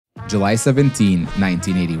July 17,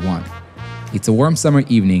 1981. It's a warm summer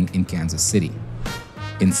evening in Kansas City.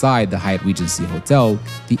 Inside the Hyatt Regency Hotel,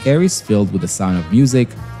 the air is filled with the sound of music,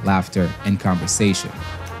 laughter, and conversation.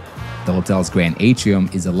 The hotel's grand atrium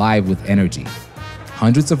is alive with energy.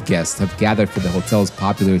 Hundreds of guests have gathered for the hotel's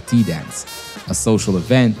popular tea dance, a social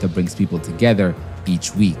event that brings people together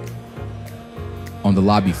each week. On the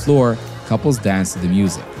lobby floor, couples dance to the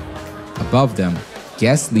music. Above them,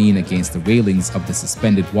 guests lean against the railings of the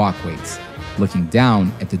suspended walkways, looking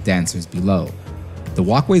down at the dancers below. The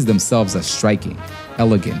walkways themselves are striking,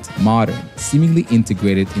 elegant, modern, seemingly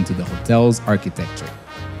integrated into the hotel's architecture.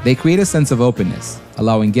 They create a sense of openness,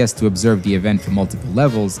 allowing guests to observe the event from multiple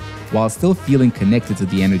levels while still feeling connected to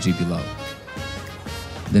the energy below.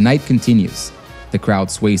 The night continues. The crowd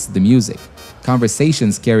sways to the music.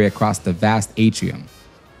 Conversations carry across the vast atrium.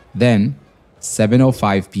 Then,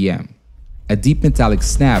 7:05 p.m., a deep metallic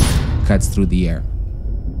snap cuts through the air.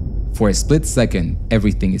 For a split second,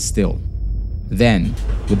 everything is still. Then,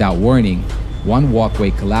 without warning, one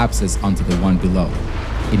walkway collapses onto the one below.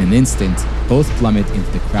 In an instant, both plummet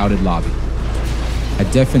into the crowded lobby.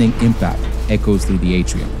 A deafening impact echoes through the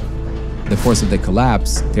atrium. The force of the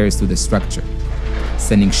collapse tears through the structure,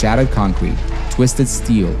 sending shattered concrete, twisted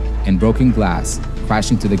steel, and broken glass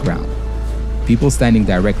crashing to the ground. People standing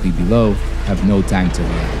directly below have no time to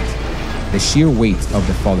react. The sheer weight of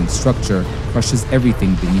the falling structure crushes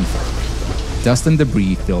everything beneath it. Dust and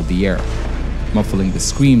debris fill the air, muffling the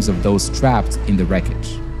screams of those trapped in the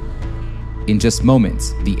wreckage. In just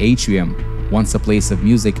moments, the atrium, once a place of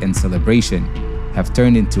music and celebration, have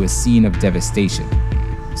turned into a scene of devastation.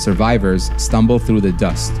 Survivors stumble through the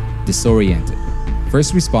dust, disoriented.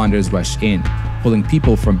 First responders rush in, pulling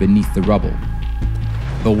people from beneath the rubble.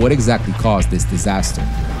 But what exactly caused this disaster?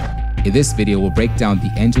 In this video, we'll break down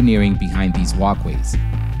the engineering behind these walkways,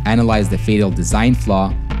 analyze the fatal design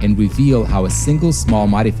flaw, and reveal how a single small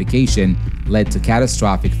modification led to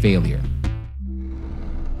catastrophic failure.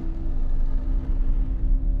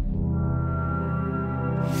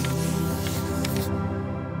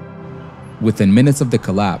 Within minutes of the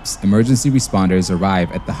collapse, emergency responders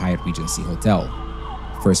arrive at the Hyatt Regency Hotel.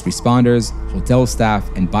 First responders, hotel staff,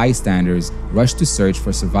 and bystanders rush to search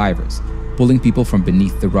for survivors, pulling people from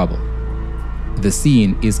beneath the rubble. The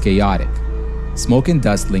scene is chaotic. Smoke and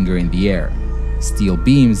dust linger in the air. Steel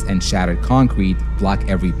beams and shattered concrete block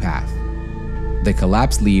every path. The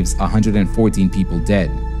collapse leaves 114 people dead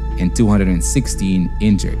and 216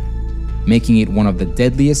 injured, making it one of the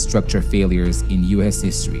deadliest structure failures in U.S.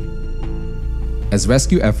 history. As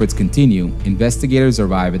rescue efforts continue, investigators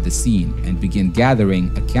arrive at the scene and begin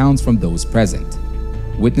gathering accounts from those present.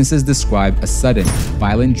 Witnesses describe a sudden,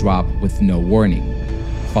 violent drop with no warning,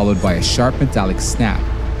 followed by a sharp metallic snap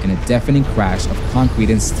and a deafening crash of concrete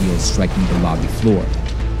and steel striking the lobby floor.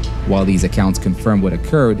 While these accounts confirm what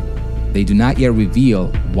occurred, they do not yet reveal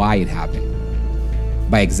why it happened.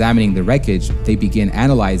 By examining the wreckage, they begin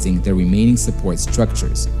analyzing the remaining support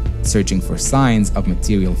structures, searching for signs of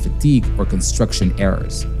material fatigue or construction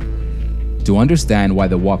errors. To understand why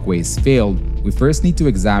the walkways failed, we first need to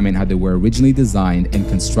examine how they were originally designed and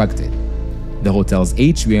constructed. The hotel's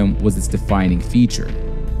atrium was its defining feature,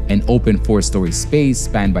 an open 4-story space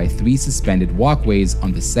spanned by 3 suspended walkways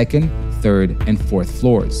on the 2nd, 3rd, and 4th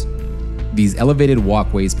floors. These elevated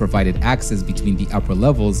walkways provided access between the upper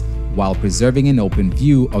levels while preserving an open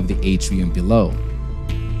view of the atrium below.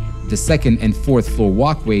 The 2nd and 4th floor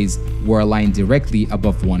walkways were aligned directly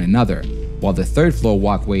above one another, while the 3rd floor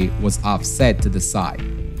walkway was offset to the side.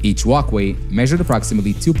 Each walkway measured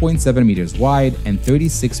approximately 2.7 meters wide and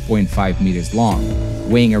 36.5 meters long,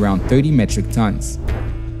 weighing around 30 metric tons.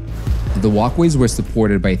 The walkways were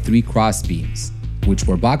supported by 3 cross beams, which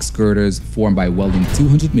were box girders formed by welding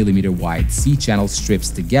 200mm wide C-channel strips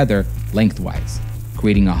together lengthwise,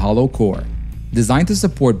 creating a hollow core. Designed to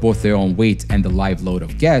support both their own weight and the live load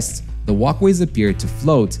of guests, the walkways appeared to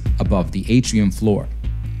float above the atrium floor.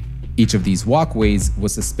 Each of these walkways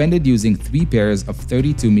was suspended using 3 pairs of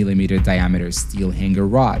 32mm diameter steel hanger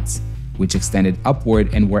rods, which extended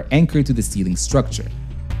upward and were anchored to the ceiling structure.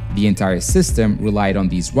 The entire system relied on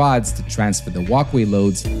these rods to transfer the walkway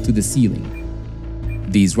loads to the ceiling.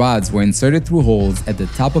 These rods were inserted through holes at the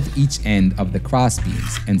top of each end of the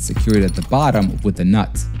crossbeams and secured at the bottom with a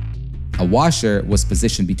nut. A washer was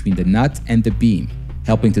positioned between the nut and the beam,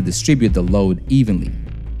 helping to distribute the load evenly.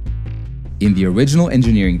 In the original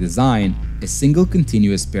engineering design, a single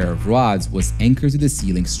continuous pair of rods was anchored to the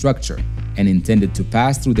ceiling structure and intended to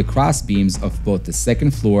pass through the crossbeams of both the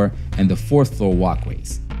 2nd floor and the 4th floor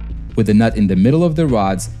walkways, with a nut in the middle of the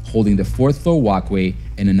rods holding the 4th floor walkway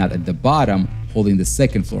and a nut at the bottom holding the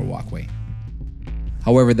 2nd floor walkway.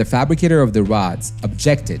 However, the fabricator of the rods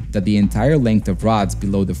objected that the entire length of rods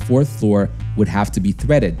below the 4th floor would have to be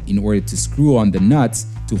threaded in order to screw on the nuts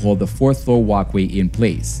to hold the 4th floor walkway in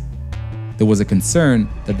place. There was a concern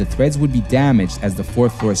that the threads would be damaged as the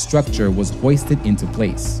 4th floor structure was hoisted into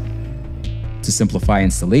place. To simplify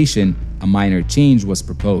installation, a minor change was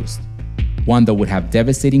proposed, one that would have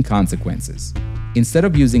devastating consequences. Instead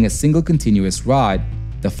of using a single continuous rod,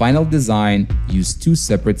 the final design used 2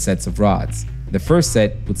 separate sets of rods. The first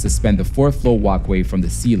set would suspend the 4th floor walkway from the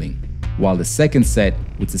ceiling, while the second set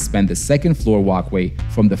would suspend the 2nd floor walkway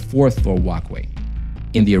from the 4th floor walkway.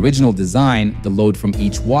 In the original design, the load from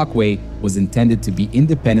each walkway was intended to be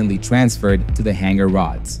independently transferred to the hanger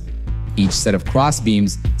rods. Each set of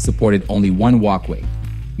crossbeams supported only one walkway,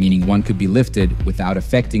 meaning one could be lifted without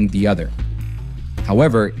affecting the other.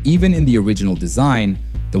 However, even in the original design,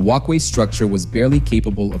 the walkway structure was barely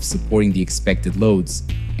capable of supporting the expected loads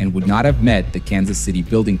and would not have met the Kansas City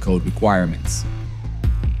Building Code requirements.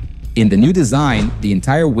 In the new design, the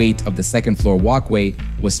entire weight of the 2nd floor walkway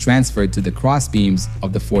was transferred to the crossbeams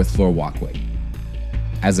of the 4th floor walkway.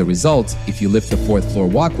 As a result, if you lift the 4th floor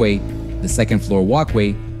walkway, the 2nd floor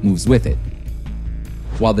walkway moves with it.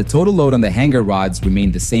 While the total load on the hanger rods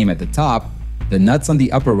remained the same at the top, the nuts on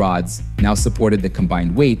the upper rods now supported the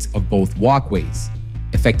combined weight of both walkways,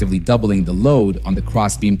 effectively doubling the load on the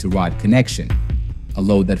crossbeam to rod connection, a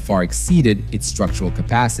load that far exceeded its structural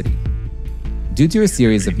capacity. Due to a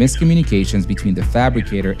series of miscommunications between the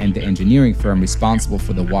fabricator and the engineering firm responsible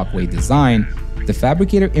for the walkway design, the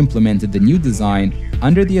fabricator implemented the new design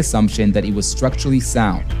under the assumption that it was structurally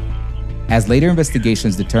sound. As later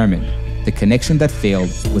investigations determined, the connection that failed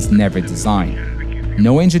was never designed.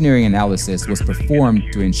 No engineering analysis was performed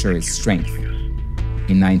to ensure its strength.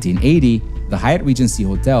 In 1980, the Hyatt Regency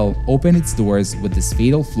Hotel opened its doors with this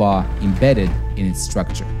fatal flaw embedded in its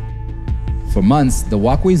structure. For months, the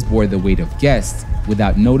walkways bore the weight of guests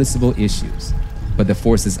without noticeable issues, but the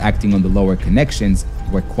forces acting on the lower connections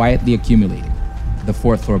were quietly accumulating. The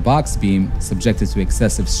 4th floor box beam, subjected to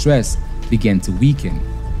excessive stress, began to weaken,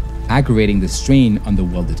 aggravating the strain on the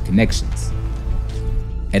welded connections.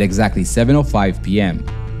 At exactly 7:05 p.m.,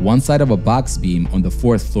 one side of a box beam on the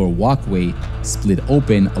 4th floor walkway split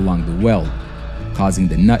open along the weld, causing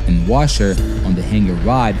the nut and washer on the hanger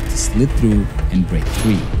rod to slip through and break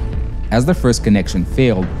free. As the first connection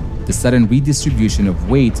failed, the sudden redistribution of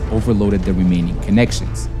weight overloaded the remaining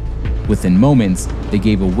connections. Within moments, they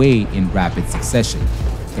gave away in rapid succession.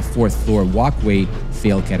 The 4th floor walkway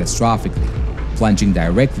failed catastrophically, plunging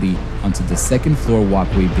directly onto the 2nd floor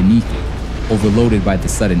walkway beneath it. Overloaded by the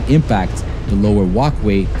sudden impact, the lower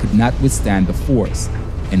walkway could not withstand the force,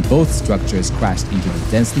 and both structures crashed into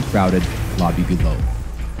the densely crowded lobby below.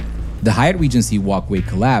 The Hyatt Regency walkway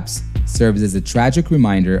collapse serves as a tragic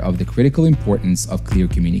reminder of the critical importance of clear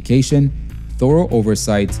communication, thorough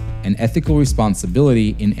oversight, and ethical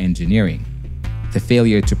responsibility in engineering. The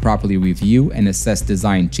failure to properly review and assess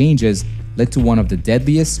design changes led to one of the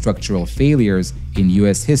deadliest structural failures in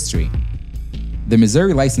U.S. history. The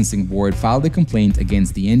Missouri Licensing Board filed a complaint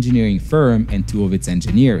against the engineering firm and 2 of its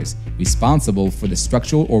engineers, responsible for the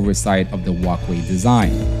structural oversight of the walkway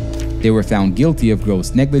design. They were found guilty of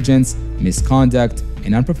gross negligence, misconduct,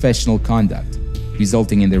 and unprofessional conduct,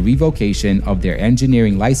 resulting in the revocation of their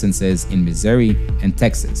engineering licenses in Missouri and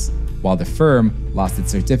Texas, while the firm lost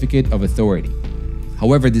its certificate of authority.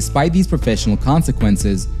 However, despite these professional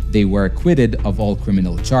consequences, they were acquitted of all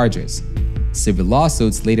criminal charges. Civil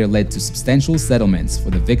lawsuits later led to substantial settlements for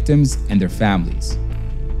the victims and their families.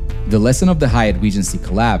 The lesson of the Hyatt Regency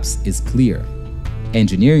collapse is clear.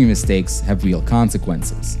 Engineering mistakes have real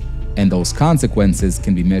consequences, and those consequences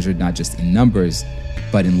can be measured not just in numbers,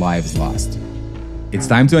 but in lives lost. It's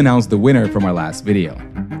time to announce the winner from our last video,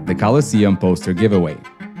 the Coliseum poster giveaway.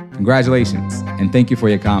 Congratulations, and thank you for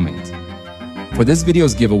your comment. For this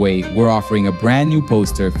video's giveaway, we're offering a brand new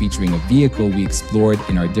poster featuring a vehicle we explored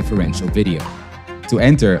in our differential video. To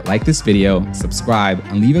enter, like this video, subscribe,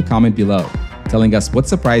 and leave a comment below, telling us what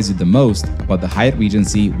surprised you the most about the Hyatt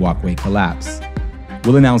Regency walkway collapse.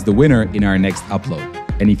 We'll announce the winner in our next upload.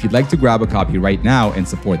 And if you'd like to grab a copy right now and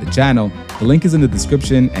support the channel, the link is in the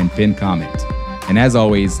description and pinned comment. And as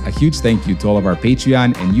always, a huge thank you to all of our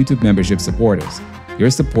Patreon and YouTube membership supporters. Your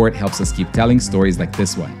support helps us keep telling stories like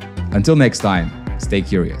this one. Until next time, stay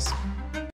curious.